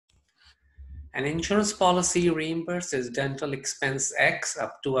An insurance policy reimburses dental expense X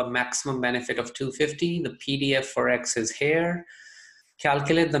up to a maximum benefit of 250. The PDF for X is here.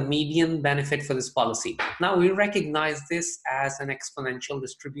 Calculate the median benefit for this policy. Now we recognize this as an exponential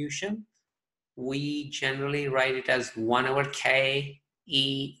distribution. We generally write it as 1 over K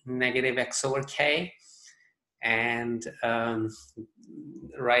E negative X over K, and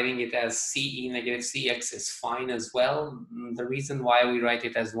writing it as CE negative CX is fine as well. The reason why we write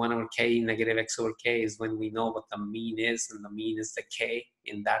it as 1 over K negative X over K is when we know what the mean is, and the mean is the K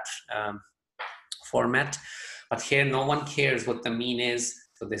in that format. But here no one cares what the mean is,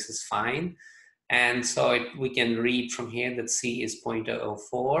 so this is fine. And so we can read from here that C is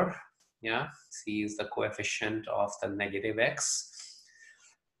 0.04. Yeah, C is the coefficient of the negative X.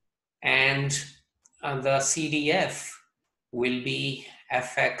 And the CDF will be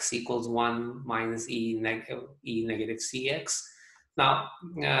Fx equals 1 minus E negative Cx. Now,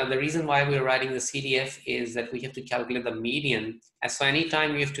 the reason why we're writing the CDF is that we have to calculate the median. And so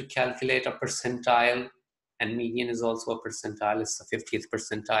anytime you have to calculate a percentile, and median is also a percentile, it's the 50th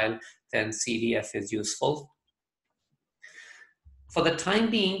percentile, then CDF is useful. For the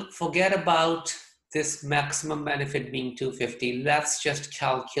time being, forget about this maximum benefit being 250. Let's just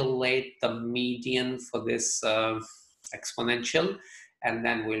calculate the median for this exponential, and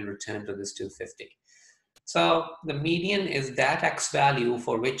then we'll return to this 250. So the median is that X value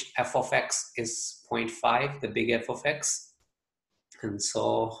for which f of X is 0.5, the big F of X. And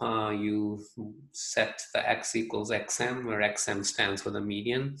so you set the X equals XM, where XM stands for the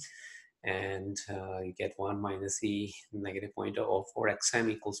median. And you get 1 minus E negative 0.04 XM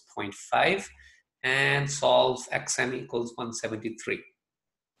equals 0.5, and solve XM equals 173.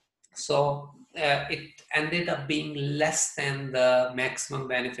 So it ended up being less than the maximum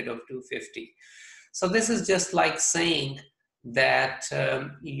benefit of 250. So this is just like saying that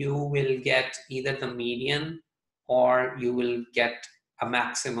you will get either the median or you will get a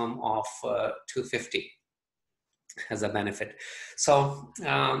maximum of 250 as a benefit. So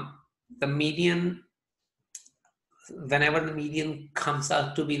the median, whenever the median comes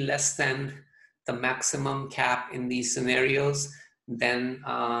out to be less than the maximum cap in these scenarios, then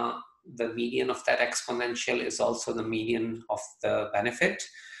the median of that exponential is also the median of the benefit.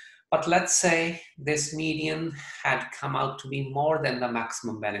 But let's say this median had come out to be more than the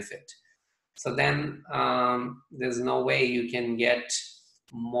maximum benefit. So then there's no way you can get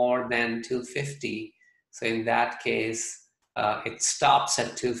more than 250. So in that case, it stops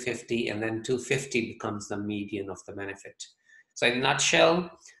at 250, and then 250 becomes the median of the benefit. So in a nutshell,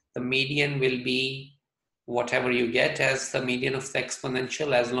 the median will be whatever you get as the median of the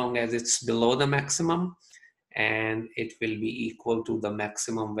exponential, as long as it's below the maximum, and it will be equal to the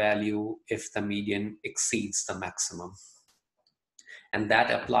maximum value if the median exceeds the maximum. And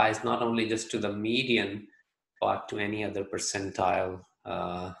that applies not only just to the median, but to any other percentile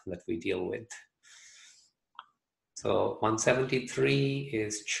that we deal with. So 173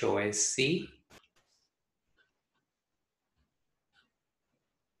 is choice C.